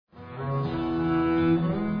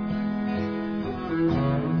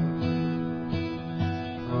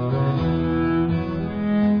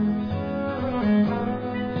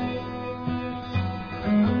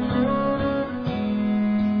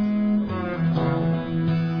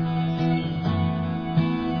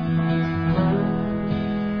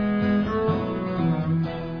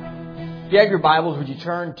If you have your Bibles, would you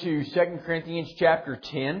turn to 2 Corinthians chapter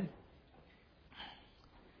 10?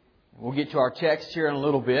 We'll get to our text here in a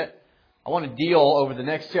little bit. I want to deal over the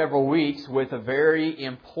next several weeks with a very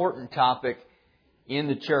important topic in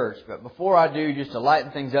the church. But before I do, just to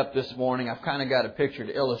lighten things up this morning, I've kind of got a picture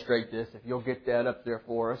to illustrate this. If you'll get that up there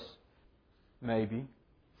for us. Maybe.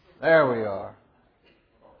 There we are.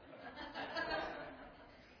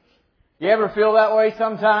 You ever feel that way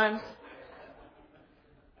sometimes?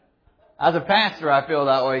 As a pastor, I feel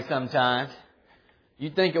that way sometimes.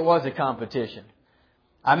 You'd think it was a competition.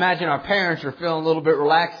 I imagine our parents are feeling a little bit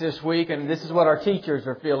relaxed this week, and this is what our teachers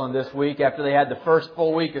are feeling this week after they had the first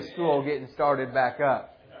full week of school getting started back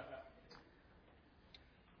up.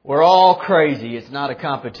 We're all crazy. It's not a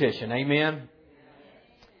competition. Amen?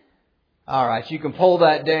 All right, you can pull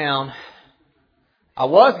that down. I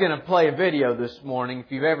was going to play a video this morning.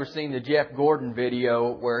 If you've ever seen the Jeff Gordon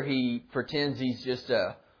video where he pretends he's just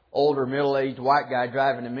a older, middle-aged white guy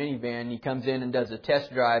driving a minivan. He comes in and does a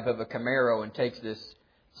test drive of a Camaro and takes this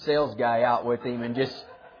sales guy out with him and just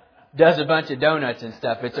does a bunch of donuts and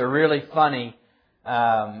stuff. It's a really funny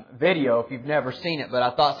video if you've never seen it. But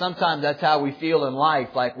I thought sometimes that's how we feel in life,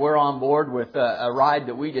 like we're on board with a ride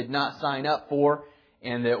that we did not sign up for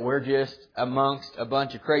and that we're just amongst a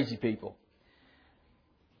bunch of crazy people.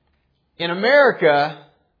 In America,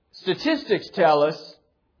 statistics tell us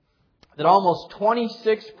that almost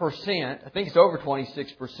 26%, I think it's over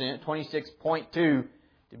 26%, 26.2 to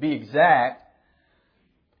be exact,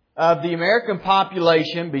 of the American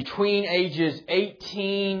population between ages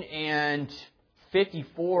 18 and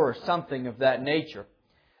 54 or something of that nature.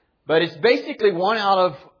 But it's basically 1 out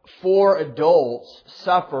of 4 adults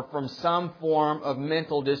suffer from some form of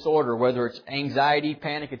mental disorder, whether it's anxiety,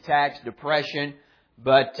 panic attacks, depression,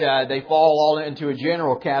 but they fall all into a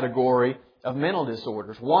general category of mental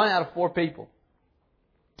disorders. 1 out of 4 people.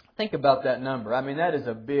 Think about that number. I mean, that is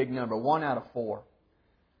a big number. 1 out of 4.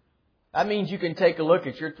 That means you can take a look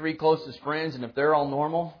at your 3 closest friends, and if they're all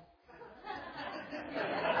normal,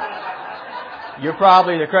 you're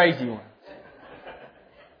probably the crazy one.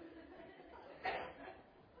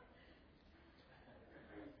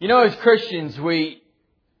 You know, as Christians, we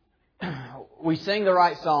sing the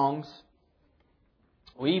right songs.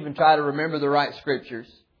 We even try to remember the right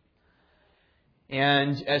scriptures.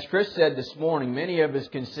 And as Chris said this morning, many of us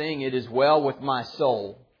can sing, "It is well with my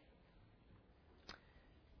soul,"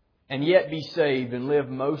 and yet be saved and live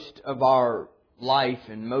most of our life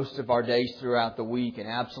and most of our days throughout the week in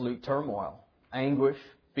absolute turmoil, anguish,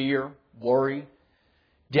 fear, worry,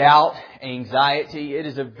 doubt, anxiety. It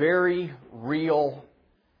is a very real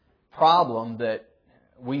problem that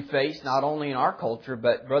we face not only in our culture,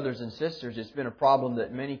 but brothers and sisters, it's been a problem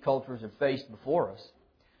that many cultures have faced before us.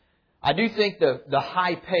 I do think the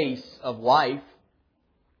high pace of life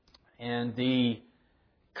and the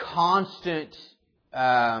constant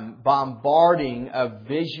bombarding of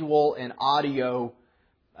visual and audio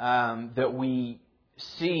that we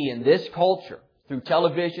see in this culture, through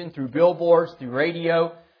television, through billboards, through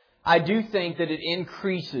radio, I do think that it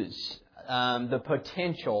increases the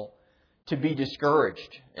potential to be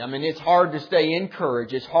discouraged. I mean, it's hard to stay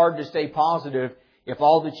encouraged. It's hard to stay positive if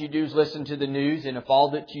all that you do is listen to the news and if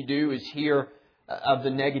all that you do is hear of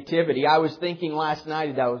the negativity. I was thinking last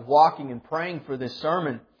night as I was walking and praying for this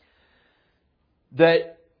sermon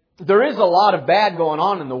that there is a lot of bad going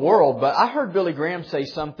on in the world, but I heard Billy Graham say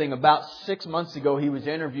something about 6 months ago. He was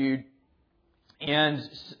interviewed, and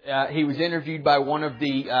he was interviewed by one of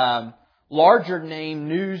the larger name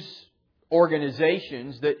news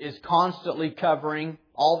organizations that is constantly covering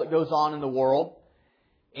all that goes on in the world.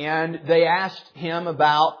 And they asked him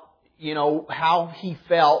about, how he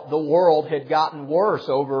felt the world had gotten worse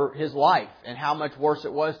over his life and how much worse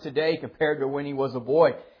it was today compared to when he was a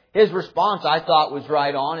boy. His response, I thought, was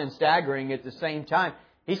right on and staggering at the same time.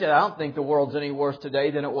 He said, "I don't think the world's any worse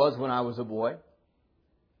today than it was when I was a boy."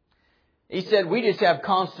 He said, "We just have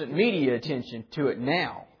constant media attention to it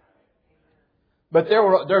now. But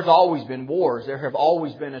there's always been wars. There have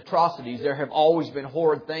always been atrocities. There have always been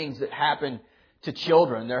horrid things that happen to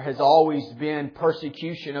children. There has always been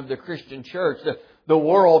persecution of the Christian church. The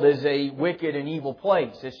world is a wicked and evil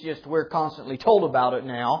place. It's just we're constantly told about it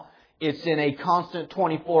now. It's in a constant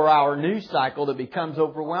 24-hour news cycle that becomes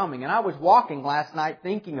overwhelming." And I was walking last night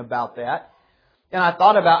thinking about that. And I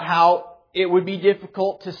thought about how it would be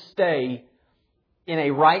difficult to stay in a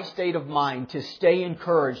right state of mind, to stay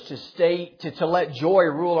encouraged, to let joy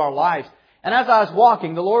rule our lives. And as I was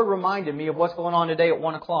walking, the Lord reminded me of what's going on today at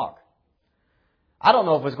 1 o'clock. I don't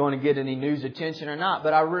know if it's going to get any news attention or not,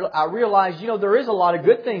 but I realized, there is a lot of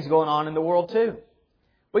good things going on in the world too.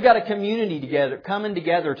 We got a community together, coming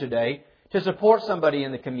together today to support somebody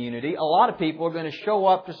in the community. A lot of people are going to show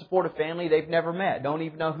up to support a family they've never met, don't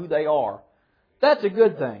even know who they are. That's a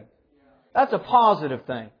good thing. That's a positive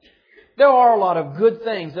thing. There are a lot of good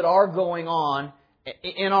things that are going on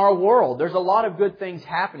in our world. There's a lot of good things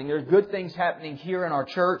happening. There's good things happening here in our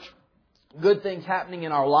church, good things happening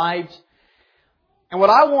in our lives. And what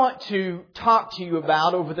I want to talk to you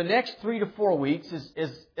about over the next 3 to 4 weeks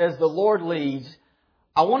is as the Lord leads,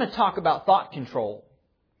 I want to talk about thought control.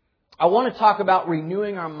 I want to talk about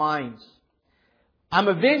renewing our minds. I'm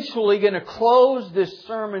eventually going to close this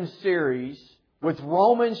sermon series with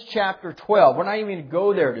Romans chapter 12. We're not even going to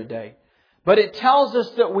go there today. But it tells us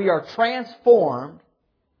that we are transformed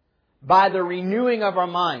by the renewing of our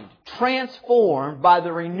mind. Transformed by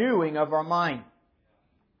the renewing of our mind.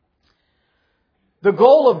 The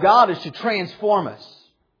goal of God is to transform us.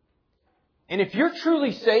 And if you're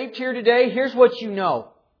truly saved here today, here's what you know.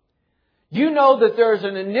 You know that there's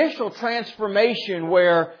an initial transformation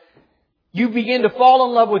where you begin to fall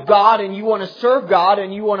in love with God and you want to serve God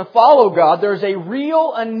and you want to follow God. There's a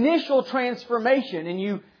real initial transformation and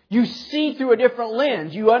you see through a different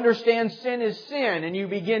lens. You understand sin is sin and you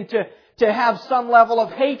begin to have some level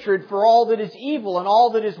of hatred for all that is evil and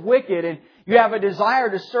all that is wicked, and you have a desire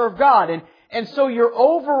to serve God. And so your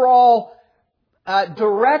overall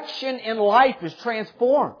direction in life is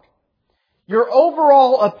transformed. Your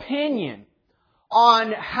overall opinion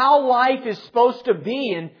on how life is supposed to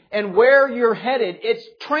be and where you're headed, it's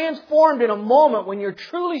transformed in a moment when you're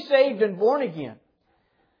truly saved and born again.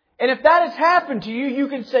 And if that has happened to you, you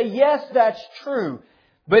can say, yes, that's true.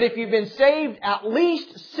 But if you've been saved at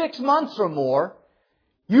least 6 months or more,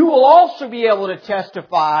 you will also be able to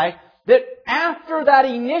testify that after that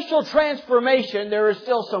initial transformation, there is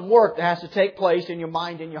still some work that has to take place in your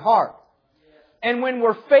mind and your heart. And when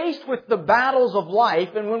we're faced with the battles of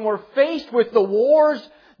life, and when we're faced with the wars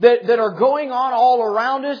that are going on all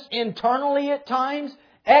around us, internally at times,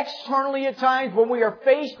 externally at times, when we are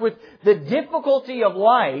faced with the difficulty of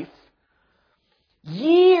life,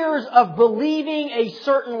 years of believing a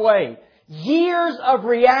certain way, years of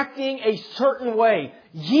reacting a certain way,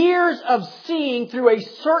 years of seeing through a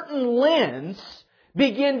certain lens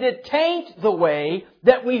begin to taint the way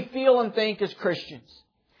that we feel and think as Christians.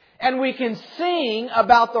 And we can sing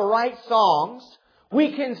about the right songs.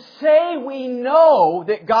 We can say we know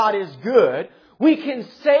that God is good. We can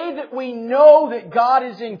say that we know that God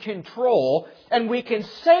is in control. And we can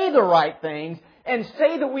say the right things and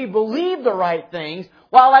say that we believe the right things,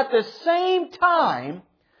 while at the same time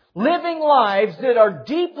living lives that are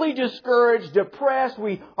deeply discouraged, depressed.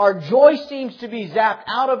 Our joy seems to be zapped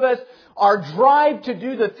out of us. Our drive to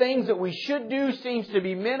do the things that we should do seems to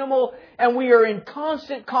be minimal. And we are in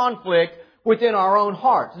constant conflict within our own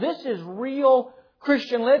hearts. This is real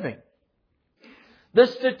Christian living. The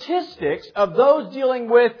statistics of those dealing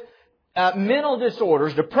with mental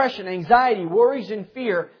disorders, depression, anxiety, worries, and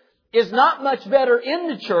fear is not much better in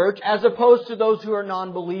the church as opposed to those who are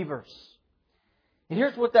non-believers. And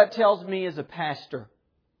here's what that tells me as a pastor.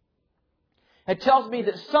 It tells me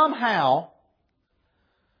that somehow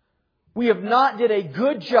we have not did a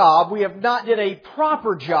good job, we have not did a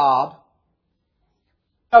proper job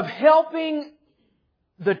of helping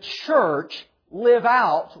the church live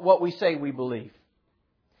out what we say we believe.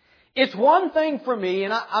 It's one thing for me,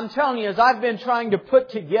 and I'm telling you, as I've been trying to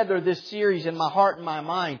put together this series in my heart and my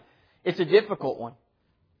mind, it's a difficult one.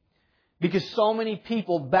 Because so many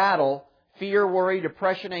people battle fear, worry,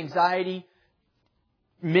 depression, anxiety,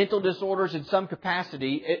 mental disorders in some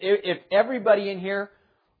capacity. If everybody in here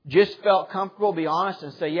just felt comfortable, be honest,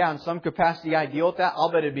 and say, yeah, in some capacity I deal with that, I'll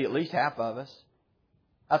bet it'd be at least half of us.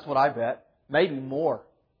 That's what I bet. Maybe more.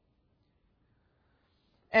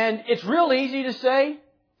 And it's real easy to say,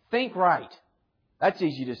 think right. That's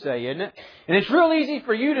easy to say, isn't it? And it's real easy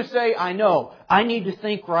for you to say, I know, I need to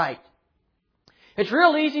think right. It's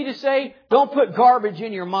real easy to say, don't put garbage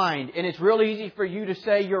in your mind. And it's real easy for you to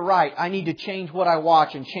say, you're right. I need to change what I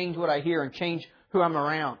watch and change what I hear and change who I'm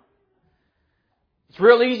around. It's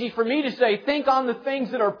real easy for me to say, think on the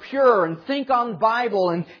things that are pure and think on the Bible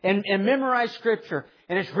and memorize Scripture.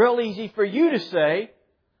 And it's real easy for you to say,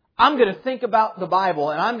 I'm going to think about the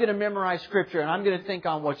Bible and I'm going to memorize Scripture and I'm going to think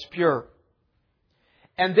on what's pure.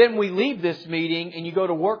 And then we leave this meeting and you go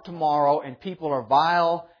to work tomorrow and people are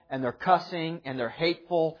vile and they're cussing, and they're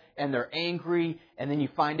hateful, and they're angry, and then you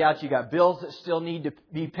find out you got bills that still need to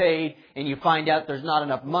be paid, and you find out there's not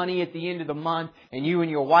enough money at the end of the month, and you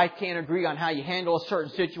and your wife can't agree on how you handle a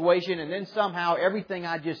certain situation, and then somehow everything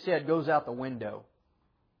I just said goes out the window.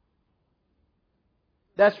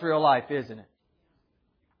 That's real life, isn't it?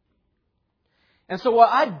 And so what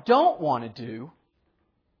I don't want to do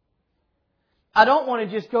I don't want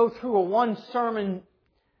to just go through a one sermon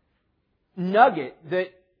nugget that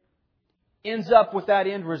ends up with that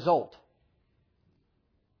end result.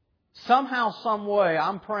 Somehow, some way,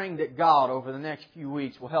 I'm praying that God over the next few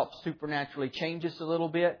weeks will help supernaturally change us a little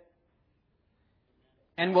bit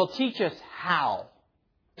and will teach us how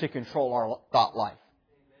to control our thought life.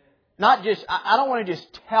 Not just, I don't want to just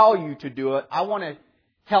tell you to do it. I want to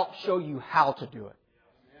help show you how to do it.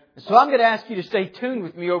 And so I'm going to ask you to stay tuned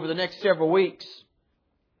with me over the next several weeks.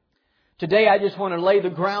 Today I just want to lay the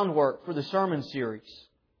groundwork for the sermon series.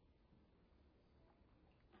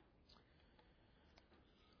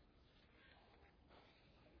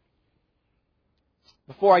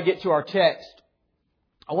 Before I get to our text,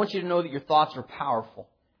 I want you to know that your thoughts are powerful.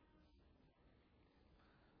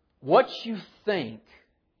 What you think,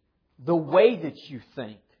 the way that you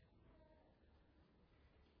think,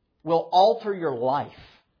 will alter your life.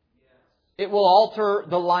 It will alter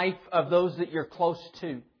the life of those that you're close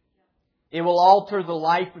to. It will alter the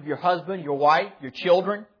life of your husband, your wife, your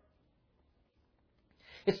children.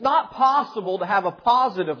 It's not possible to have a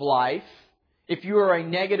positive life if you are a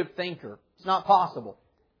negative thinker. It's not possible.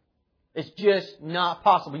 It's just not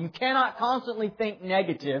possible. You cannot constantly think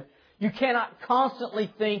negative. You cannot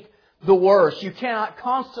constantly think the worst. You cannot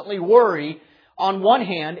constantly worry on one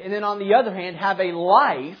hand and then on the other hand have a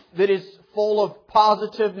life that is full of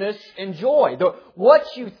positiveness and joy.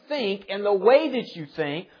 What you think and the way that you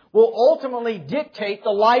think will ultimately dictate the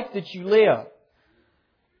life that you live.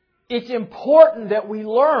 It's important that we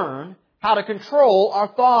learn how to control our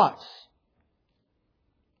thoughts.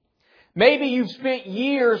 Maybe you've spent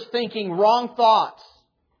years thinking wrong thoughts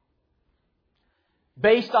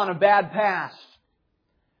based on a bad past,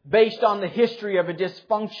 based on the history of a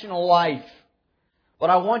dysfunctional life. What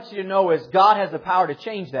I want you to know is God has the power to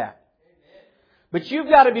change that. But you've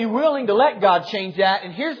got to be willing to let God change that.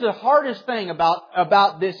 And here's the hardest thing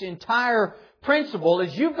about this entire principle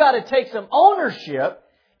is you've got to take some ownership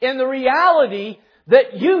in the reality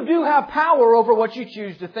that you do have power over what you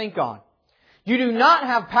choose to think on. You do not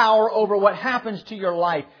have power over what happens to your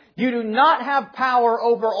life. You do not have power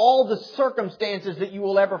over all the circumstances that you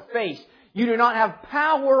will ever face. You do not have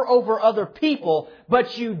power over other people,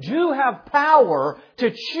 but you do have power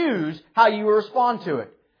to choose how you will respond to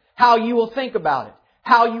it, how you will think about it,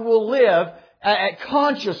 how you will live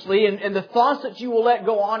consciously, and the thoughts that you will let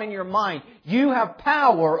go on in your mind. You have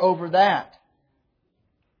power over that.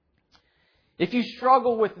 If you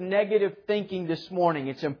struggle with negative thinking this morning,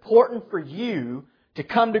 it's important for you to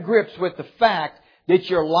come to grips with the fact that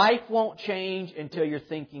your life won't change until your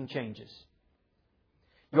thinking changes.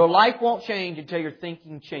 Your life won't change until your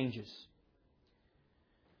thinking changes.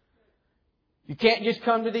 You can't just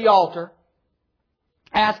come to the altar,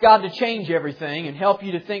 ask God to change everything and help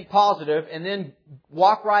you to think positive, and then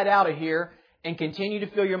walk right out of here and continue to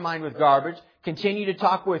fill your mind with garbage, continue to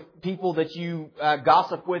talk with people that you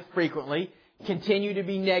gossip with frequently, continue to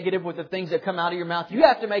be negative with the things that come out of your mouth. You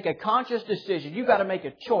have to make a conscious decision. You've got to make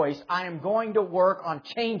a choice. I am going to work on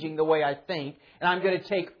changing the way I think, and I'm going to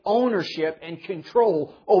take ownership and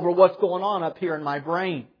control over what's going on up here in my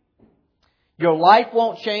brain. Your life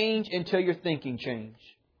won't change until your thinking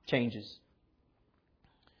changes.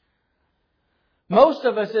 Most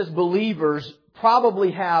of us as believers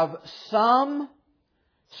probably have some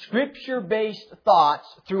Scripture-based thoughts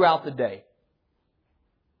throughout the day.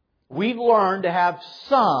 We've learned to have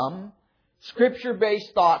some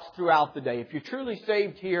Scripture-based thoughts throughout the day. If you're truly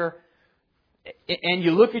saved here and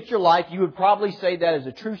you look at your life, you would probably say that as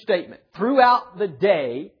a true statement. Throughout the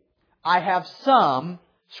day, I have some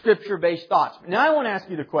Scripture-based thoughts. Now I want to ask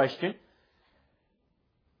you the question,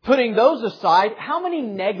 putting those aside, how many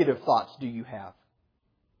negative thoughts do you have?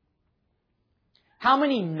 How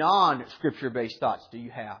many non-Scripture-based thoughts do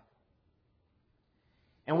you have?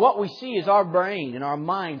 And what we see is our brain and our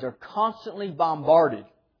minds are constantly bombarded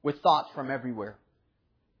with thoughts from everywhere.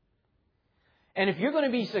 And if you're going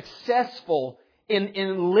to be successful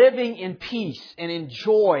in living in peace and in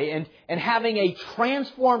joy and having a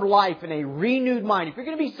transformed life and a renewed mind, if you're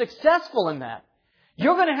going to be successful in that,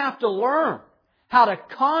 you're going to have to learn how to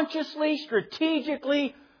consciously,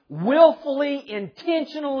 strategically, willfully,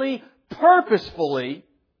 intentionally, purposefully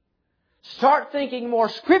start thinking more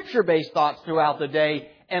Scripture-based thoughts throughout the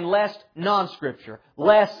day and less non-Scripture,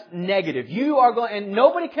 less negative. You are going, and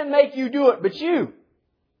nobody can make you do it but you.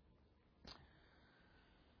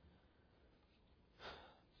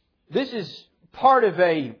 This is part of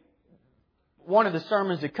one of the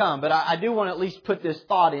sermons to come, but I do want to at least put this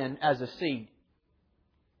thought in as a seed.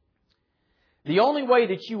 The only way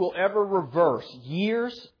that you will ever reverse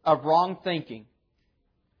years of wrong thinking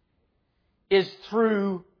is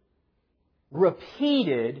through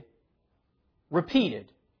repeated.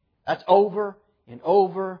 That's over and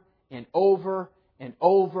over and over and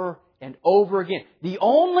over and over again. The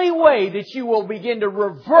only way that you will begin to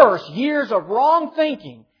reverse years of wrong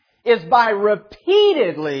thinking is by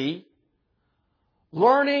repeatedly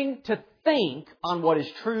learning to think on what is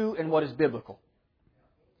true and what is biblical.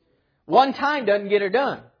 One time doesn't get it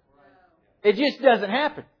done. It just doesn't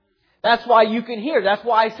happen. That's why you can hear. That's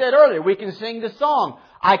why I said earlier, we can sing the song,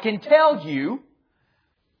 I can tell you,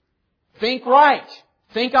 think right.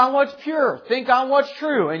 Think on what's pure. Think on what's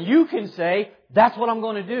true. And you can say, that's what I'm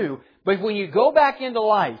going to do. But when you go back into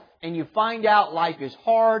life and you find out life is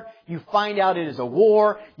hard, you find out it is a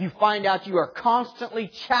war, you find out you are constantly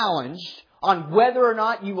challenged on whether or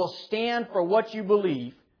not you will stand for what you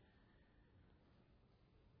believe,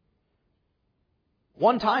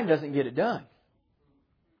 one time doesn't get it done.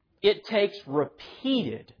 It takes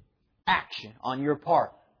repeated action on your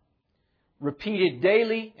part. Repeated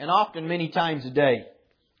daily and often many times a day.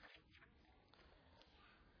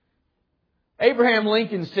 Abraham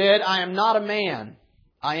Lincoln said, I am not a man.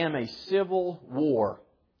 I am a civil war.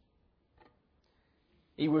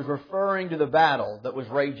 He was referring to the battle that was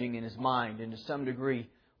raging in his mind. And to some degree,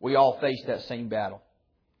 we all face that same battle.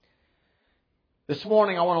 This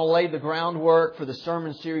morning, I want to lay the groundwork for the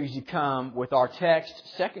sermon series to come with our text,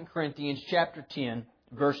 2 Corinthians chapter 10,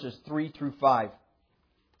 verses 3 through 5.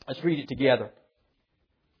 Let's read it together.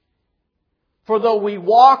 For though we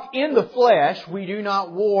walk in the flesh, we do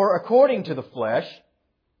not war according to the flesh.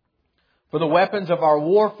 For the weapons of our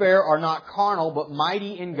warfare are not carnal, but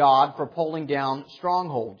mighty in God for pulling down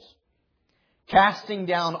strongholds, casting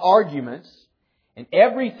down arguments, and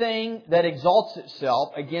everything that exalts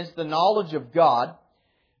itself against the knowledge of God,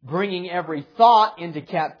 bringing every thought into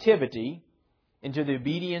captivity, into the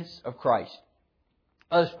obedience of Christ.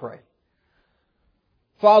 Let us pray.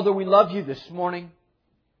 Father, we love You this morning.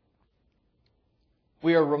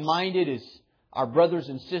 We are reminded as our brothers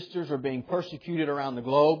and sisters are being persecuted around the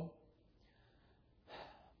globe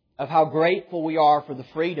of how grateful we are for the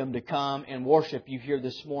freedom to come and worship You here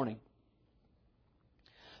this morning.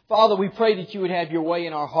 Father, we pray that You would have Your way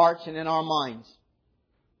in our hearts and in our minds.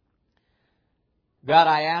 God,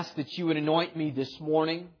 I ask that You would anoint me this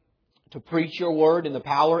morning to preach Your word in the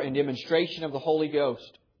power and demonstration of the Holy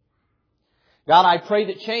Ghost. God, I pray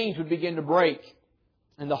that change would begin to break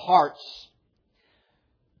in the hearts,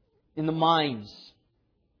 in the minds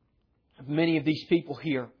of many of these people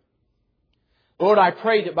here. Lord, I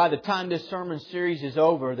pray that by the time this sermon series is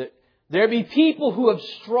over, that there be people who have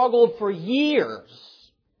struggled for years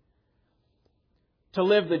to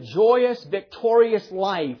live the joyous, victorious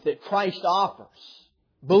life that Christ offers.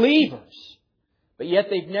 Believers. But yet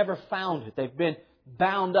they've never found it. They've been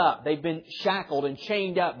bound up. They've been shackled and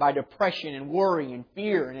chained up by depression and worry and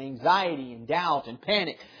fear and anxiety and doubt and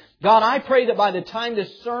panic. God, I pray that by the time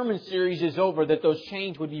this sermon series is over, that those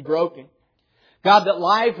chains would be broken. God, that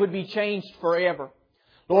life would be changed forever.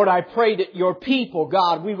 Lord, I pray that Your people,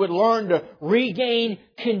 God, we would learn to regain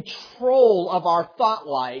control of our thought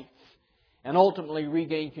life and ultimately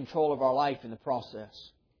regain control of our life in the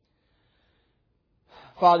process.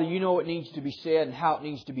 Father, You know what needs to be said and how it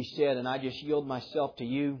needs to be said, and I just yield myself to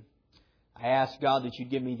You. I ask, God, that You'd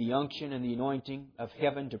give me the unction and the anointing of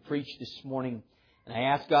heaven to preach this morning. And I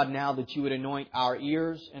ask, God, now that You would anoint our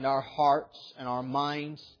ears and our hearts and our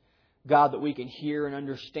minds, God, that we can hear and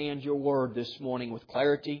understand Your word this morning with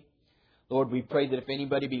clarity. Lord, we pray that if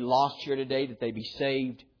anybody be lost here today, that they be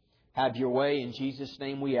saved. Have Your way. In Jesus'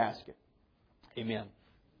 name we ask it. Amen.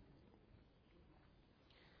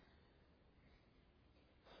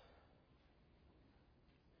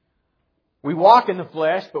 We walk in the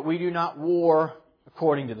flesh, but we do not war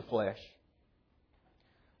according to the flesh.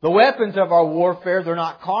 The weapons of our warfare, they're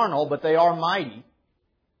not carnal, but they are mighty.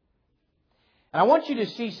 And I want you to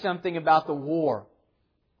see something about the war.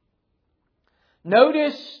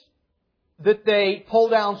 Notice that they pull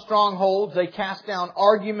down strongholds, they cast down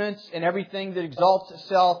arguments and everything that exalts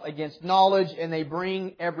itself against knowledge, and they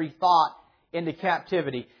bring every thought into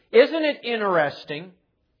captivity. Isn't it interesting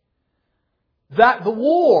that the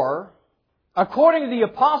war, according to the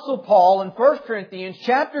Apostle Paul in 1 Corinthians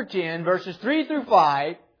chapter 10, verses 3 through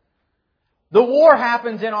 5, the war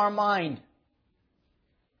happens in our mind.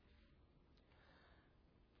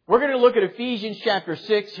 We're going to look at Ephesians chapter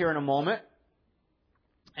 6 here in a moment.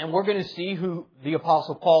 And we're going to see who the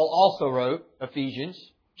Apostle Paul also wrote, Ephesians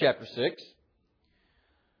chapter 6.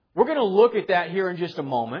 We're going to look at that here in just a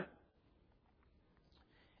moment.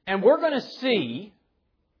 And we're going to see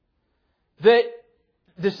that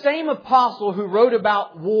the same apostle who wrote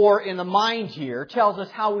about war in the mind here tells us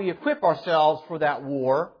how we equip ourselves for that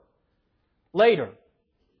war later,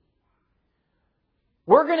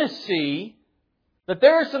 we're going to see that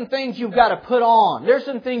there are some things you've got to put on. There's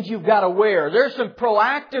some things you've got to wear. There's some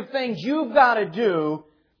proactive things you've got to do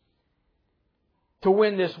to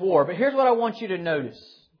win this war. But here's what I want you to notice.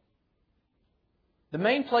 The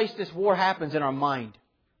main place this war happens in our mind.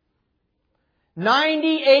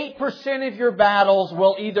 98% of your battles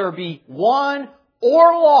will either be won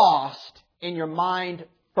or lost in your mind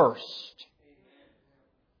first.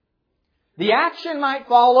 The action might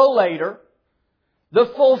follow later. The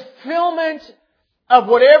fulfillment of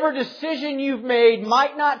whatever decision you've made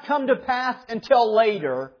might not come to pass until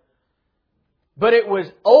later. But it was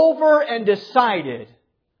over and decided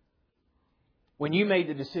when you made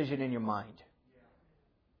the decision in your mind.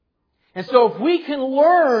 And so if we can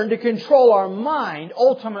learn to control our mind,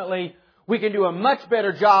 ultimately we can do a much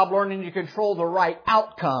better job learning to control the right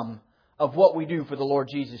outcome of what we do for the Lord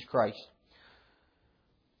Jesus Christ.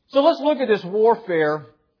 So let's look at this warfare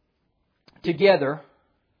together.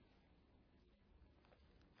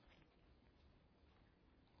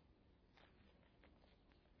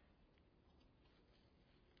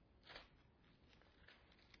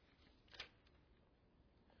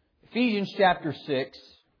 Ephesians chapter 6.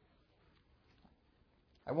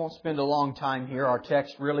 I won't spend a long time here. Our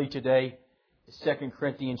text really today is 2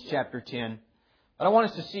 Corinthians chapter 10. But I want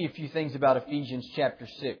us to see a few things about Ephesians chapter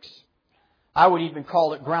 6. I would even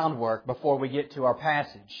call it groundwork before we get to our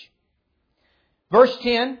passage. Verse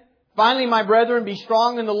 10, finally, my brethren, be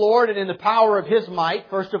strong in the Lord and in the power of His might.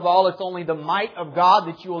 First of all, it's only the might of God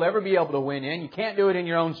that you will ever be able to win in. You can't do it in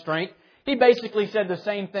your own strength. He basically said the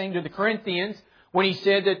same thing to the Corinthians when he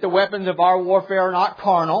said that the weapons of our warfare are not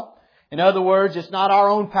carnal. In other words, it's not our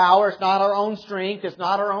own power, it's not our own strength, it's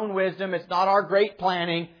not our own wisdom, it's not our great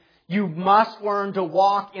planning. You must learn to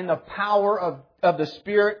walk in the power of the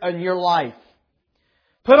Spirit in your life.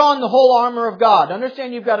 Put on the whole armor of God.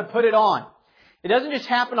 Understand you've got to put it on. It doesn't just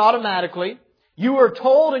happen automatically. You are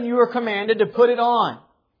told and you are commanded to put it on,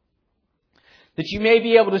 that you may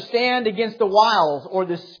be able to stand against the wiles or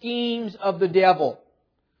the schemes of the devil.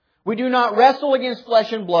 We do not wrestle against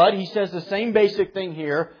flesh and blood. He says the same basic thing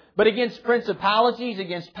here. But against principalities,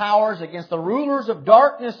 against powers, against the rulers of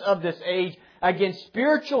darkness of this age, against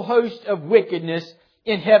spiritual hosts of wickedness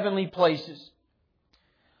in heavenly places.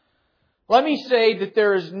 Let me say that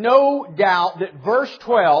there is no doubt that verse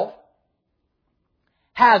 12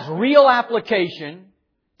 has real application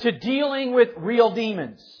to dealing with real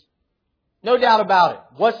demons. No doubt about it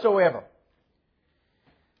whatsoever.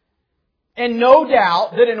 And no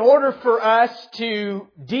doubt that in order for us to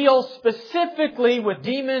deal specifically with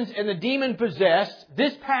demons and the demon-possessed,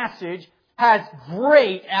 this passage has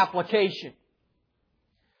great application.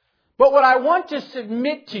 But what I want to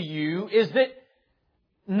submit to you is that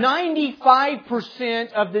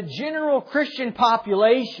 95% of the general Christian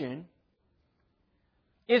population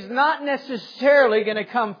is not necessarily going to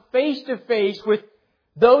come face to face with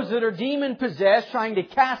those that are demon-possessed, trying to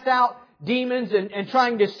cast out demons and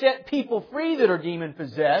trying to set people free that are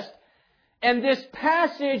demon-possessed. And this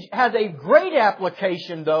passage has a great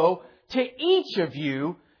application, though, to each of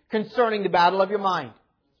you concerning the battle of your mind.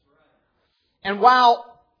 And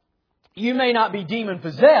while you may not be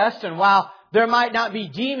demon-possessed, and while there might not be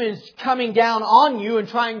demons coming down on you and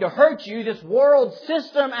trying to hurt you, this world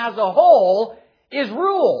system as a whole is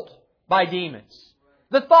ruled by demons.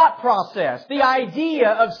 The thought process, the idea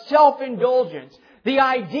of self-indulgence, the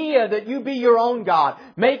idea that you be your own God,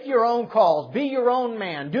 make your own calls, be your own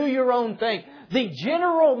man, do your own thing. The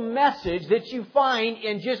general message that you find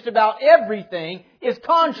in just about everything is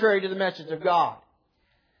contrary to the message of God.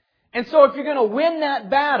 And so if you're going to win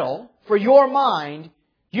that battle for your mind,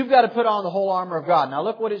 you've got to put on the whole armor of God. Now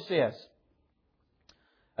look what it says.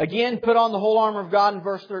 Again, put on the whole armor of God in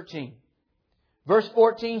verse 13. Verse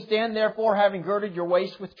 14, stand therefore having girded your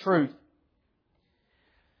waist with truth.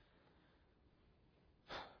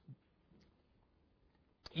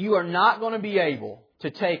 You are not going to be able to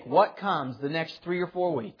take what comes the next 3 or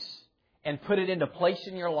 4 weeks and put it into place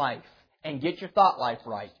in your life and get your thought life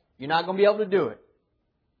right. You're not going to be able to do it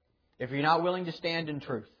if you're not willing to stand in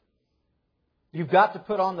truth. You've got to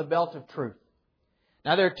put on the belt of truth.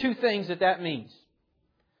 Now there are 2 things that means.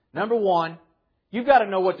 Number 1, you've got to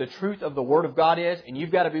know what the truth of the Word of God is, and you've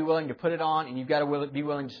got to be willing to put it on, and you've got to be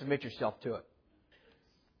willing to submit yourself to it.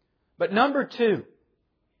 But number 2,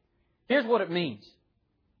 here's what it means.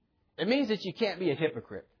 It means that you can't be a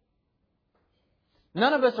hypocrite.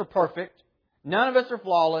 None of us are perfect. None of us are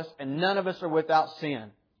flawless. And none of us are without sin.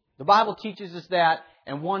 The Bible teaches us that.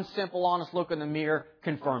 And one simple, honest look in the mirror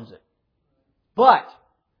confirms it. But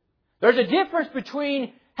there's a difference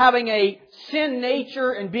between having a sin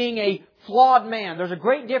nature and being a flawed man. There's a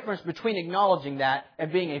great difference between acknowledging that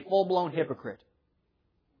and being a full-blown hypocrite.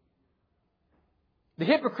 The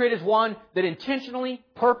hypocrite is one that intentionally,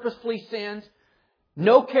 purposefully sins,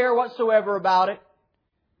 no care whatsoever about it,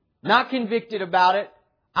 not convicted about it.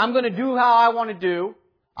 I'm going to do how I want to do.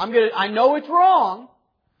 I know it's wrong.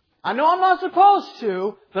 I know I'm not supposed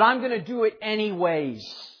to, but I'm going to do it anyways.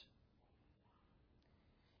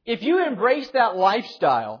 If you embrace that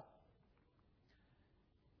lifestyle,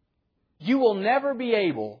 you will never be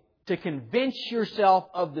able to convince yourself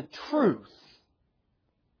of the truth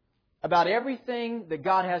about everything that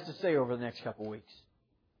God has to say over the next couple of weeks.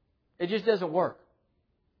 It just doesn't work.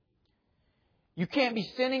 You can't be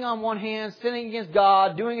sinning on one hand, sinning against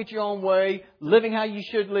God, doing it your own way, living how you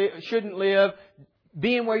shouldn't live,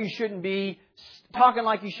 being where you shouldn't be, talking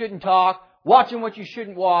like you shouldn't talk, watching what you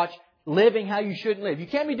shouldn't watch, living how you shouldn't live. You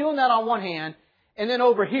can't be doing that on one hand, and then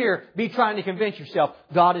over here be trying to convince yourself,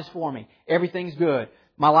 God is for me. Everything's good.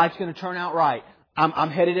 My life's going to turn out right. I'm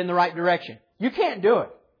headed in the right direction. You can't do it.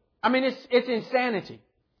 I mean, it's insanity.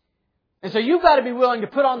 And so you've got to be willing to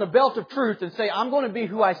put on the belt of truth and say, I'm going to be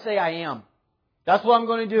who I say I am. That's what I'm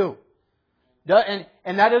going to do.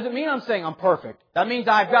 And that doesn't mean I'm saying I'm perfect. That means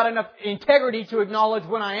I've got enough integrity to acknowledge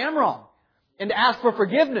when I am wrong and to ask for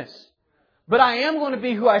forgiveness. But I am going to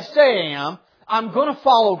be who I say I am. I'm going to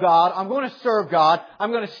follow God. I'm going to serve God.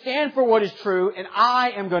 I'm going to stand for what is true, and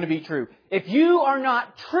I am going to be true. If you are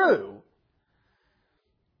not true,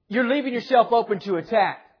 you're leaving yourself open to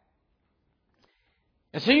attack.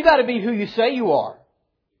 And so you've got to be who you say you are.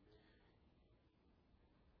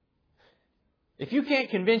 If you can't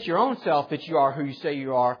convince your own self that you are who you say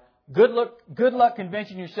you are, good luck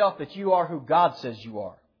convincing yourself that you are who God says you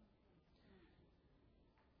are.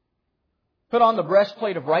 Put on the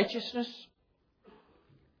breastplate of righteousness.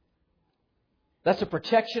 That's a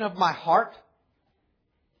protection of my heart.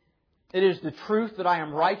 It is the truth that I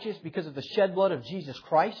am righteous because of the shed blood of Jesus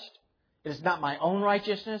Christ. It is not my own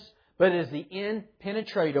righteousness, but it is the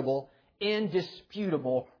impenetrable,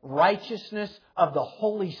 indisputable righteousness of the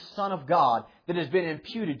Holy Son of God that has been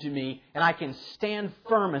imputed to me, and I can stand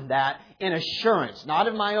firm in that in assurance, not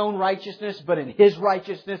in my own righteousness, but in His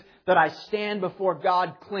righteousness, that I stand before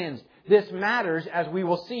God cleansed. This matters, as we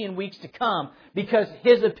will see in weeks to come, because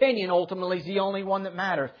His opinion ultimately is the only one that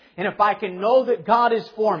matters. And if I can know that God is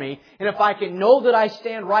for me, and if I can know that I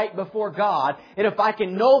stand right before God, and if I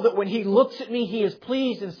can know that when He looks at me, He is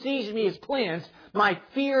pleased and sees me as cleansed, my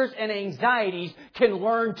fears and anxieties can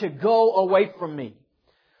learn to go away from me.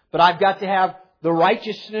 But I've got to have the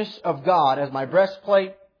righteousness of God as my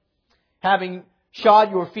breastplate, having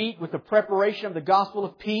shod your feet with the preparation of the gospel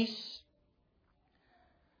of peace,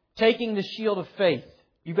 taking the shield of faith.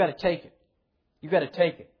 You've got to take it. You've got to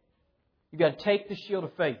take it. You've got to take the shield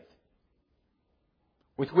of faith,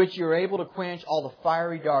 with which you're able to quench all the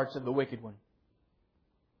fiery darts of the wicked one.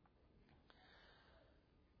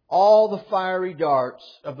 All the fiery darts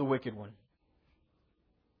of the wicked one.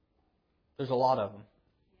 There's a lot of them.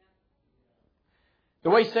 The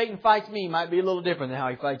way Satan fights me might be a little different than how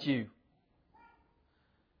he fights you.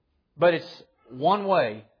 But it's one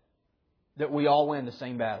way that we all win the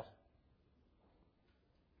same battle.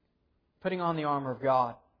 Putting on the armor of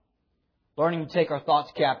God. Learning to take our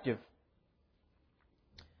thoughts captive.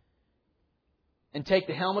 And take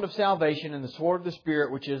the helmet of salvation and the sword of the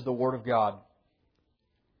Spirit, which is the Word of God.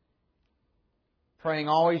 Praying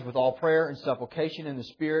always with all prayer and supplication in the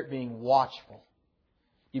Spirit, being watchful.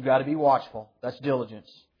 You've got to be watchful. That's diligence.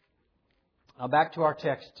 Now back to our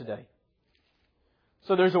text today.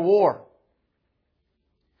 So there's a war.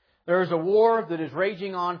 There is a war that is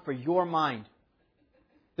raging on for your mind.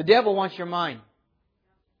 The devil wants your mind.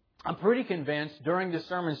 I'm pretty convinced during this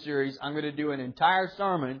sermon series I'm going to do an entire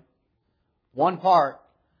sermon, one part,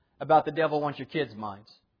 about the devil wants your kids' minds.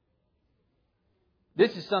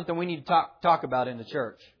 This is something we need to talk about in the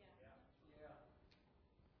church.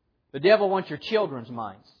 The devil wants your children's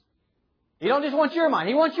minds. He don't just want your mind.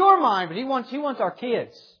 He wants your mind, but he wants our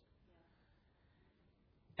kids.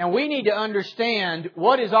 And we need to understand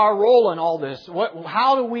what is our role in all this.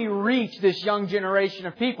 How do we reach this young generation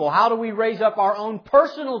of people? How do we raise up our own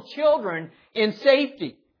personal children in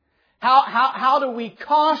safety? How do we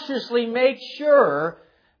cautiously make sure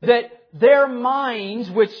that their minds,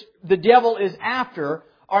 which the devil is after,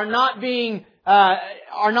 are not being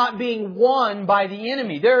won by the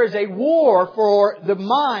enemy? There is a war for the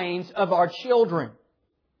minds of our children.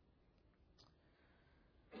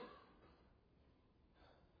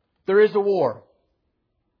 There is a war.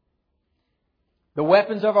 The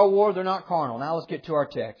weapons of our war, they're not carnal. Now let's get to our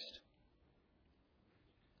text.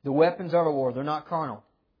 The weapons of our war, they're not carnal.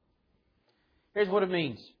 Here's what it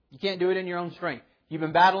means. You can't do it in your own strength. You've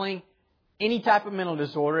been battling any type of mental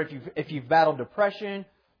disorder, if you've battled depression,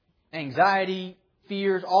 anxiety,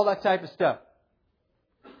 fears, all that type of stuff.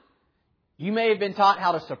 You may have been taught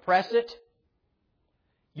how to suppress it.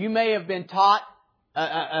 You may have been taught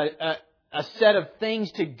a set of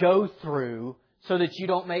things to go through so that you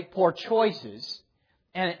don't make poor choices.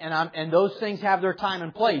 And those things have their time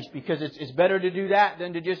and place, because it's better to do that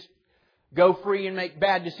than to just go free and make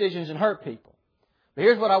bad decisions and hurt people. But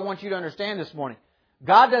here's what I want you to understand this morning.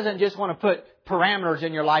 God doesn't just want to put parameters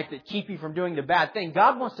in your life that keep you from doing the bad thing.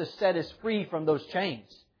 God wants to set us free from those chains.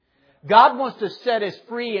 God wants to set us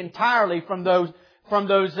free entirely from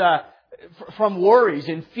worries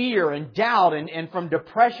and fear and doubt and from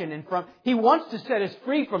depression He wants to set us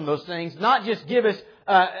free from those things, not just give us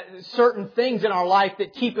certain things in our life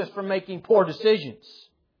that keep us from making poor decisions.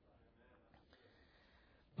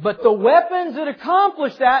 But the weapons that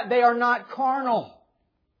accomplish that, they are not carnal,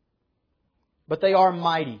 but they are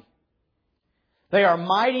mighty. They are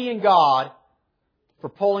mighty in God for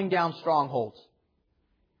pulling down strongholds.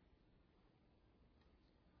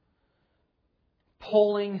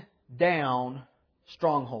 Pulling down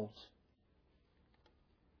strongholds.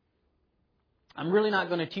 I'm really not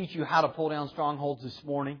going to teach you how to pull down strongholds this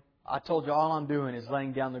morning. I told you all I'm doing is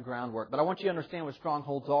laying down the groundwork. But I want you to understand what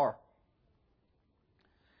strongholds are.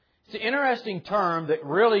 It's an interesting term that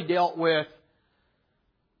really dealt with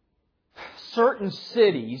certain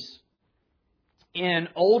cities in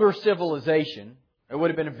older civilization. It would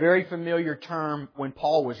have been a very familiar term when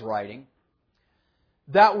Paul was writing,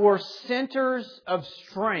 that were centers of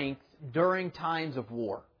strength during times of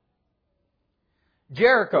war.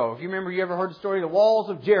 Jericho, if you remember, you ever heard the story of the walls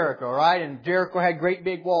of Jericho, right? And Jericho had great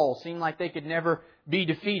big walls, seemed like they could never be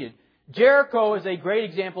defeated. Jericho is a great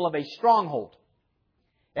example of a stronghold.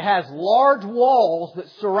 It has large walls that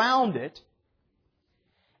surround it,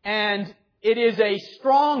 and it is a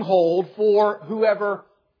stronghold for whoever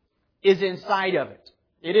is inside of it.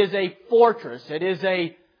 It is a fortress. It is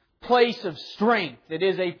a place of strength. It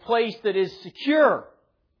is a place that is secure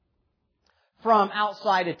from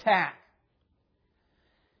outside attack.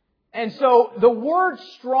 And so the word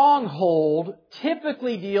stronghold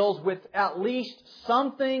typically deals with at least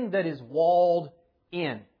something that is walled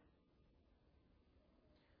in.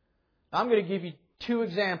 I'm going to give you two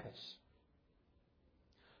examples.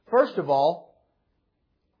 First of all,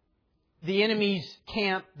 the enemy's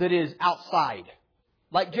camp that is outside,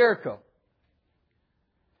 like Jericho.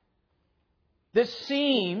 This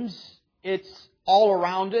seems it's all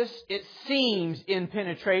around us. It seems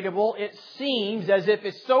impenetrable. It seems as if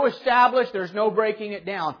it's so established there's no breaking it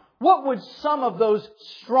down. What would some of those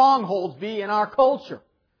strongholds be in our culture?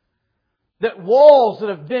 That walls that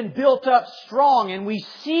have been built up strong, and we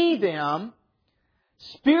see them,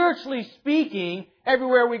 spiritually speaking,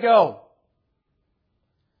 everywhere we go.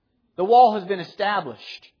 The wall has been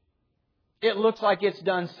established. It looks like it's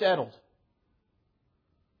done settled.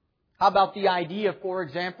 How about the idea, for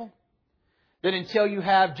example, that until you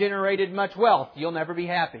have generated much wealth, you'll never be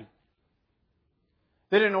happy?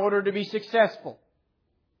 That in order to be successful,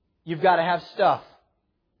 you've got to have stuff.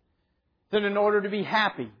 That in order to be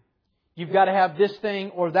happy, you've got to have this thing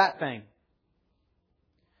or that thing.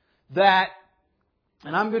 That,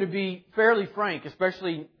 and I'm going to be fairly frank,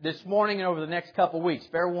 especially this morning and over the next couple of weeks,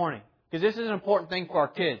 fair warning, because this is an important thing for our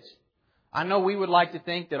kids. I know we would like to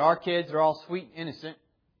think that our kids are all sweet and innocent,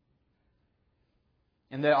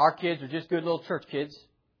 and that our kids are just good little church kids.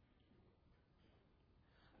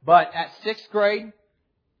 But at 6th grade,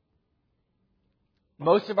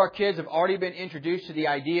 most of our kids have already been introduced to the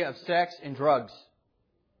idea of sex and drugs.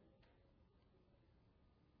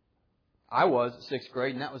 I was at 6th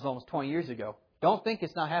grade, and that was almost 20 years ago. Don't think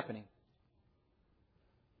it's not happening.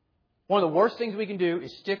 One of the worst things we can do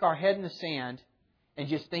is stick our head in the sand and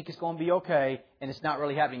just think it's going to be okay, and it's not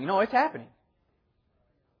really happening. You know, it's happening.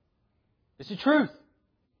 It's the truth.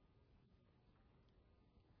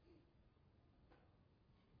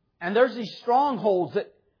 And there's these strongholds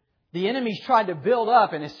that the enemy's tried to build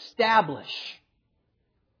up and establish.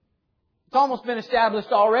 It's almost been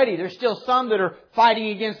established already. There's still some that are fighting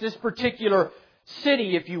against this particular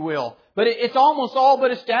city, if you will. But it's almost all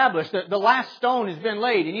but established. The last stone has been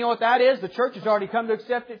laid. And you know what that is? The church has already come to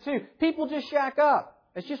accept it too. People just shack up.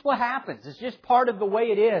 It's just what happens. It's just part of the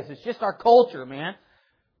way it is. It's just our culture, man.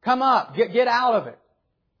 Come up. Get out of it.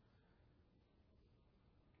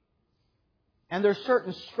 And there's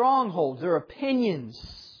certain strongholds. There are opinions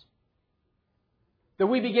that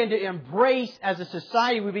we begin to embrace as a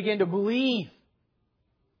society. We begin to believe.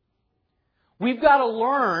 We've got to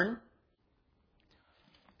learn,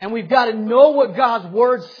 and we've got to know what God's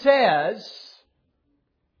Word says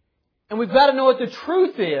And we've got to know what the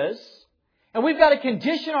truth is. And we've got to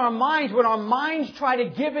condition our minds when our minds try to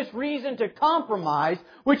give us reason to compromise,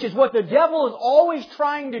 which is what the devil is always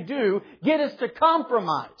trying to do, get us to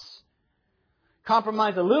compromise.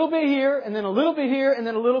 Compromise a little bit here, and then a little bit here, and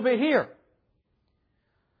then a little bit here.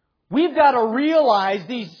 We've got to realize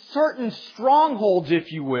these certain strongholds,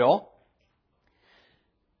 if you will,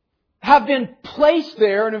 have been placed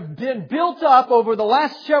there and have been built up over the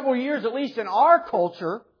last several years, at least in our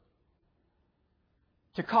culture,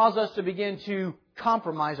 to cause us to begin to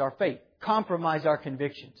compromise our faith, compromise our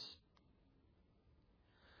convictions.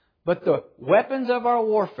 But the weapons of our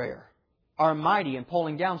warfare are mighty in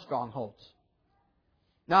pulling down strongholds.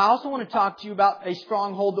 Now, I also want to talk to you about a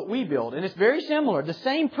stronghold that we build. And it's very similar. The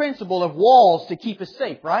same principle of walls to keep us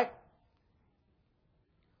safe, right?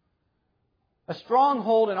 A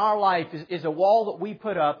stronghold in our life is a wall that we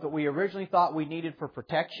put up that we originally thought we needed for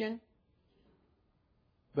protection.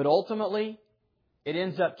 But ultimately, it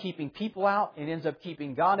ends up keeping people out. It ends up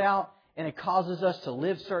keeping God out. And it causes us to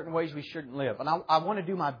live certain ways we shouldn't live. And I want to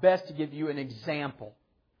do my best to give you an example.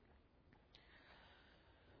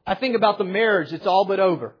 I think about the marriage that's all but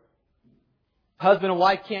over. Husband and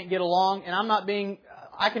wife can't get along. And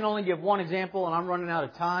I can only give one example and I'm running out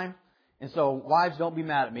of time. And so wives, don't be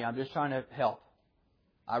mad at me. I'm just trying to help.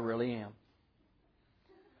 I really am.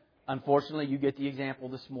 Unfortunately, you get the example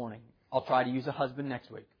this morning. I'll try to use a husband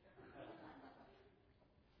next week.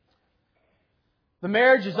 The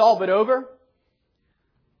marriage is all but over.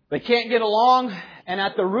 They can't get along. And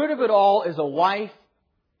at the root of it all is a wife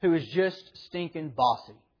who is just stinking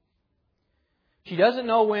bossy. She doesn't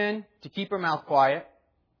know when to keep her mouth quiet.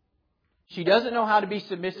 She doesn't know how to be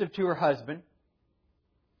submissive to her husband.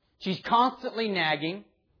 She's constantly nagging.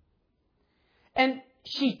 And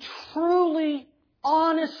she truly,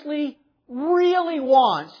 honestly, really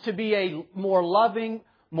wants to be a more loving,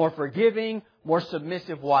 more forgiving, more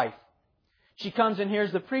submissive wife. She comes and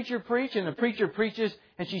hears the preacher preach, and the preacher preaches,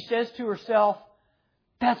 and she says to herself,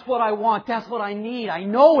 that's what I want, that's what I need, I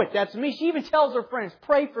know it, that's me. She even tells her friends,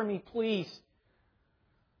 pray for me, please.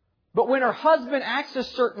 But when her husband acts a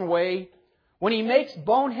certain way, when he makes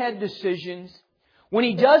bonehead decisions, when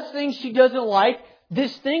he does things she doesn't like,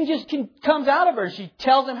 this thing just comes out of her. She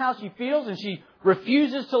tells him how she feels, and she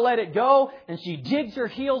refuses to let it go, and she digs her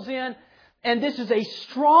heels in. And this is a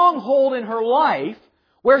stronghold in her life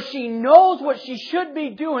where she knows what she should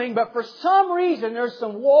be doing, but for some reason there's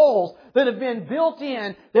some walls that have been built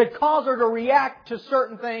in that cause her to react to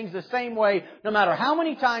certain things the same way, no matter how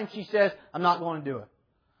many times she says, I'm not going to do it.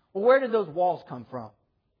 Well, where did those walls come from?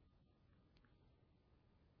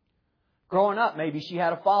 Growing up, maybe she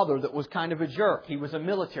had a father that was kind of a jerk. He was a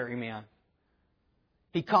military man.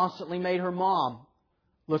 He constantly made her mom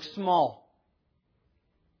look small.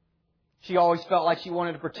 She always felt like she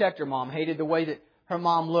wanted to protect her mom, hated the way that her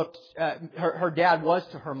mom looked, her dad was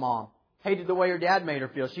to her mom. Hated the way her dad made her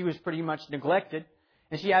feel. She was pretty much neglected.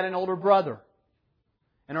 And she had an older brother.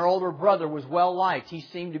 And her older brother was well liked. He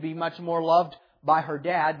seemed to be much more loved by her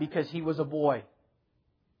dad because he was a boy.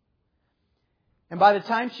 And by the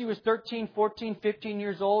time she was 13, 14, 15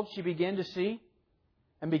 years old, she began to see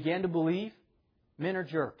and began to believe men are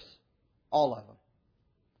jerks. All of them.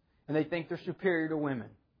 And they think they're superior to women.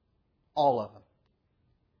 All of them.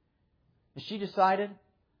 And she decided,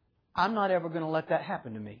 I'm not ever going to let that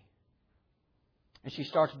happen to me. And she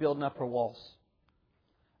starts building up her walls.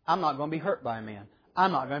 I'm not going to be hurt by a man.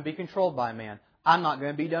 I'm not going to be controlled by a man. I'm not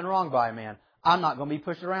going to be done wrong by a man. I'm not going to be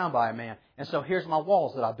pushed around by a man. And so here's my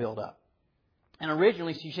walls that I build up. And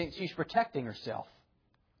originally she's protecting herself.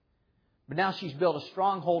 But now she's built a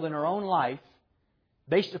stronghold in her own life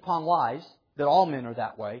based upon lies, that all men are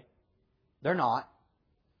that way. They're not.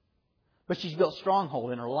 But she's built a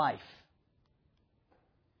stronghold in her life.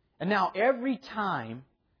 And now every time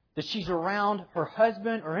that she's around her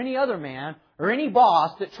husband or any other man or any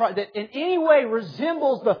boss that in any way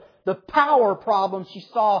resembles the power problem she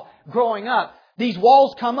saw growing up, these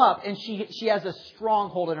walls come up and she has a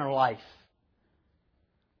stronghold in her life.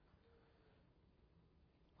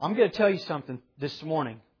 I'm going to tell you something this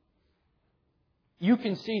morning. You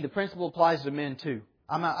can see the principle applies to men too.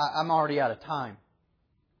 I'm already out of time.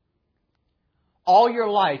 All your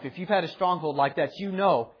life, if you've had a stronghold like that, you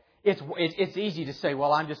know it's easy to say,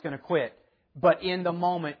 well, I'm just going to quit. But in the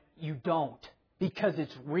moment, you don't. Because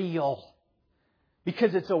it's real.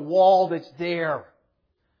 Because it's a wall that's there.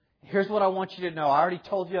 Here's what I want you to know. I already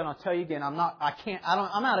told you and I'll tell you again. I'm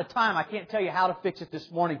out of time. I can't tell you how to fix it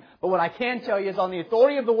this morning. But what I can tell you is on the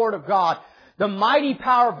authority of the Word of God, the mighty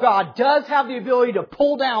power of God does have the ability to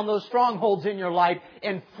pull down those strongholds in your life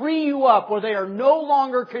and free you up where they are no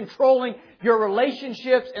longer controlling your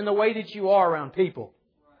relationships, and the way that you are around people.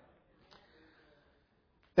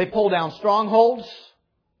 They pull down strongholds.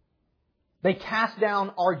 They cast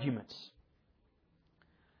down arguments.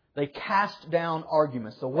 They cast down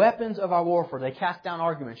arguments. The weapons of our warfare, they cast down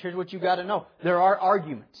arguments. Here's what you've got to know. There are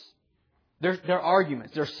arguments. They're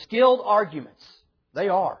arguments. They're skilled arguments. They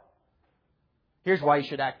are. Here's why you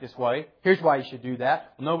should act this way. Here's why you should do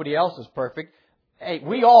that. Well, nobody else is perfect. Hey,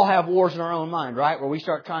 we all have wars in our own mind, right? Where we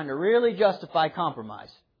start trying to really justify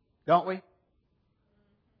compromise. Don't we?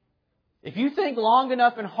 If you think long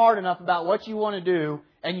enough and hard enough about what you want to do,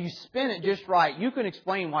 and you spin it just right, you can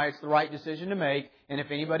explain why it's the right decision to make. And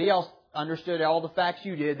if anybody else understood all the facts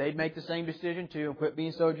you did, they'd make the same decision too and quit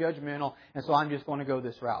being so judgmental. And so I'm just going to go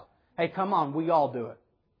this route. Hey, come on, we all do it.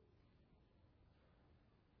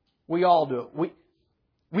 We all do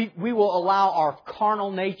it. We will allow our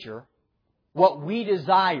carnal nature, what we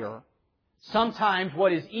desire, sometimes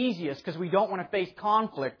what is easiest because we don't want to face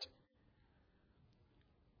conflict.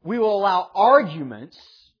 We will allow arguments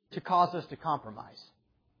to cause us to compromise.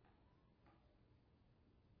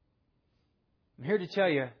 I'm here to tell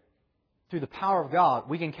you, through the power of God,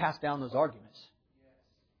 we can cast down those arguments.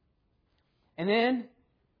 And then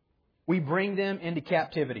we bring them into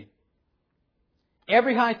captivity.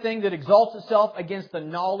 Every high thing that exalts itself against the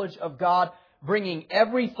knowledge of God, bringing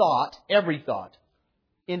every thought,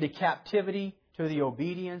 into captivity to the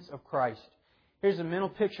obedience of Christ. Here's a mental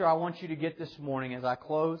picture I want you to get this morning as I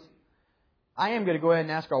close. I am going to go ahead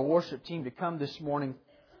and ask our worship team to come this morning.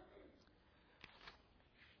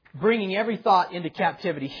 Bringing every thought into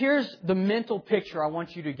captivity. Here's the mental picture I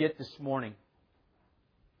want you to get this morning.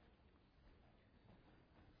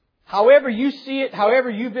 However you see it, however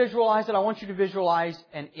you visualize it, I want you to visualize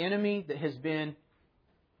an enemy that has been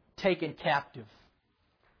taken captive.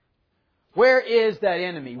 Where is that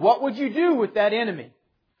enemy? What would you do with that enemy?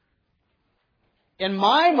 In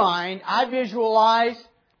my mind, I visualize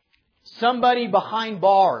somebody behind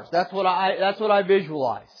bars. That's what I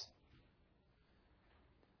visualize.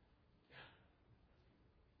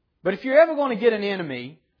 But if you're ever going to get an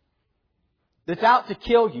enemy that's out to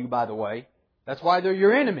kill you, by the way, that's why they're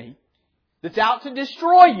your enemy, that's out to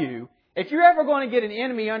destroy you, if you're ever going to get an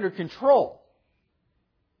enemy under control,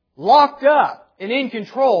 locked up and in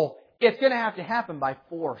control, it's going to have to happen by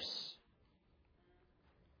force.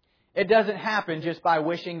 It doesn't happen just by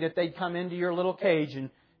wishing that they'd come into your little cage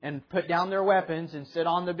and put down their weapons and sit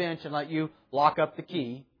on the bench and let you lock up the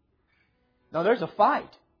key. No, there's a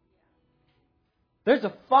fight. There's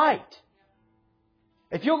a fight.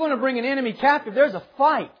 If you're going to bring an enemy captive, there's a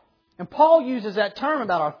fight. And Paul uses that term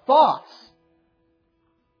about our thoughts.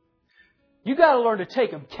 You've got to learn to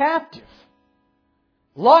take them captive.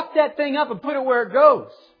 Lock that thing up and put it where it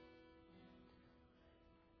goes.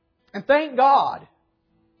 And thank God,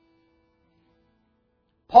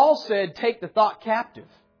 Paul said, take the thought captive.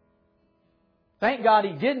 Thank God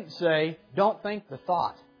he didn't say, don't think the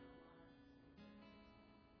thought.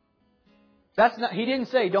 He didn't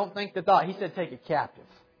say, don't think the thought. He said, take it captive.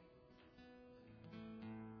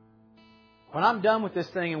 When I'm done with this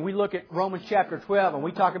thing and we look at Romans chapter 12 and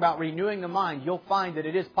we talk about renewing the mind, you'll find that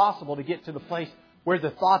it is possible to get to the place where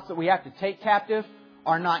the thoughts that we have to take captive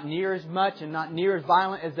are not near as much and not near as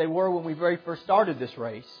violent as they were when we very first started this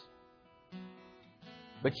race.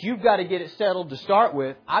 But you've got to get it settled to start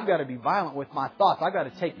with. I've got to be violent with my thoughts. I've got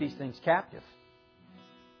to take these things captive.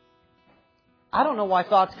 I don't know why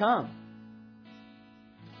thoughts come.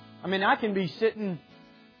 I mean, I can be sitting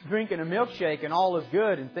drinking a milkshake and all is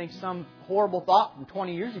good and think some horrible thought from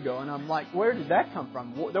 20 years ago. And I'm like, where did that come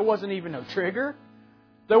from? There wasn't even no trigger.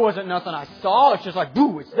 There wasn't nothing I saw. It's just like,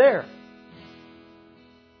 boo, it's there.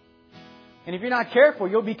 And if you're not careful,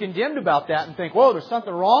 you'll be condemned about that and think, whoa, there's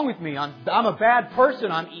something wrong with me. I'm a bad person.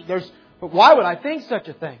 But why would I think such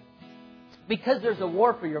a thing? Because there's a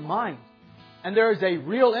war for your mind. And there is a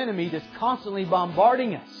real enemy that's constantly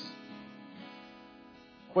bombarding us.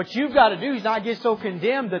 What you've got to do is not get so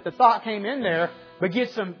condemned that the thought came in there, but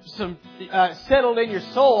get some settled in your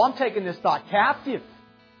soul. I'm taking this thought captive.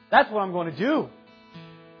 That's what I'm going to do.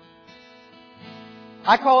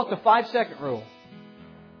 I call it the 5-second rule.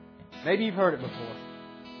 Maybe you've heard it before.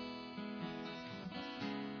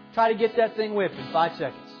 Try to get that thing whipped in 5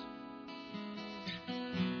 seconds.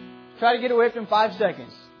 Try to get it whipped in 5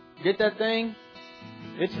 seconds. Get that thing.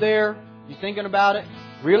 It's there. You're thinking about it.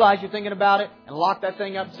 Realize you're thinking about it. And lock that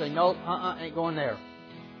thing up and say, no, ain't going there.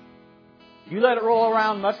 You let it roll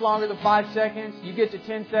around much longer than 5 seconds. You get to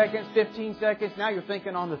 10 seconds, 15 seconds. Now you're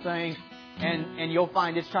thinking on the thing. And you'll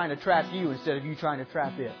find it's trying to trap you instead of you trying to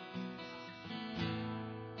trap it.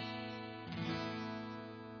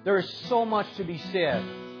 There is so much to be said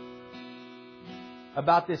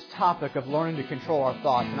about this topic of learning to control our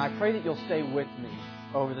thoughts. And I pray that you'll stay with me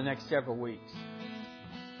over the next several weeks.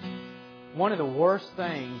 One of the worst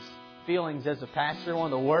feelings as a pastor, one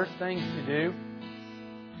of the worst things to do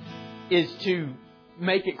is to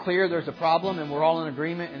make it clear there's a problem and we're all in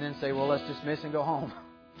agreement and then say, well, let's dismiss and go home.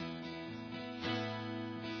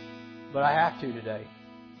 But I have to today.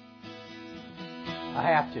 I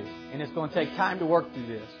have to. And it's going to take time to work through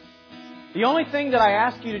this. The only thing that I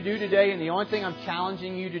ask you to do today, and the only thing I'm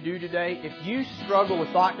challenging you to do today, if you struggle with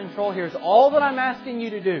thought control, here's all that I'm asking you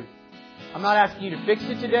to do. I'm not asking you to fix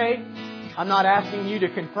it today. I'm not asking you to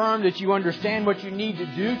confirm that you understand what you need to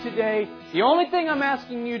do today. The only thing I'm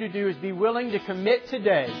asking you to do is be willing to commit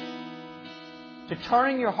today to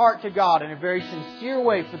turning your heart to God in a very sincere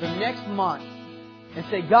way for the next month and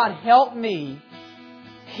say, God, help me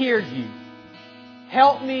hear You.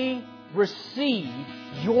 Help me receive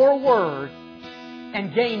Your Word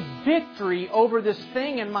and gain victory over this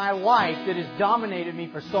thing in my life that has dominated me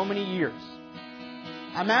for so many years.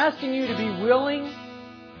 I'm asking you to be willing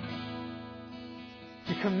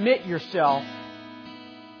to commit yourself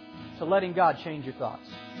to letting God change your thoughts.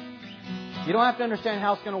 You don't have to understand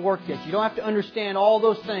how it's going to work yet. You don't have to understand all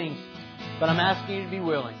those things, but I'm asking you to be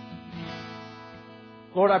willing.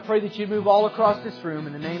 Lord, I pray that You move all across this room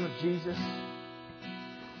in the name of Jesus.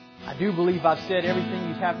 I do believe I've said everything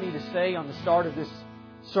You'd have me to say on the start of this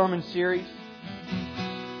sermon series.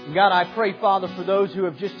 And God, I pray, Father, for those who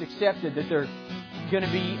have just accepted that they're going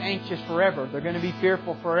to be anxious forever. They're going to be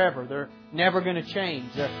fearful forever. They're never going to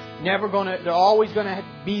change. They're always going to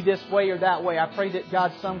be this way or that way. I pray that,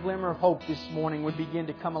 God, some glimmer of hope this morning would begin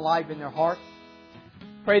to come alive in their heart.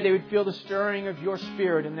 Pray they would feel the stirring of Your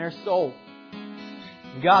Spirit in their soul.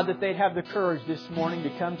 And God, that they'd have the courage this morning to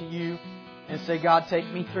come to You and say, God, take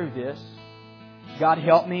me through this. God,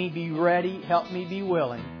 help me be ready. Help me be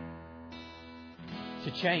willing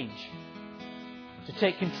to change, to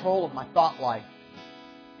take control of my thought life,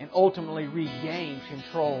 and ultimately regain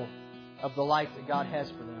control of the life that God has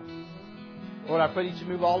for them. Lord, I pray that You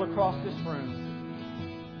move all across this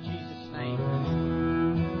room. In Jesus' name.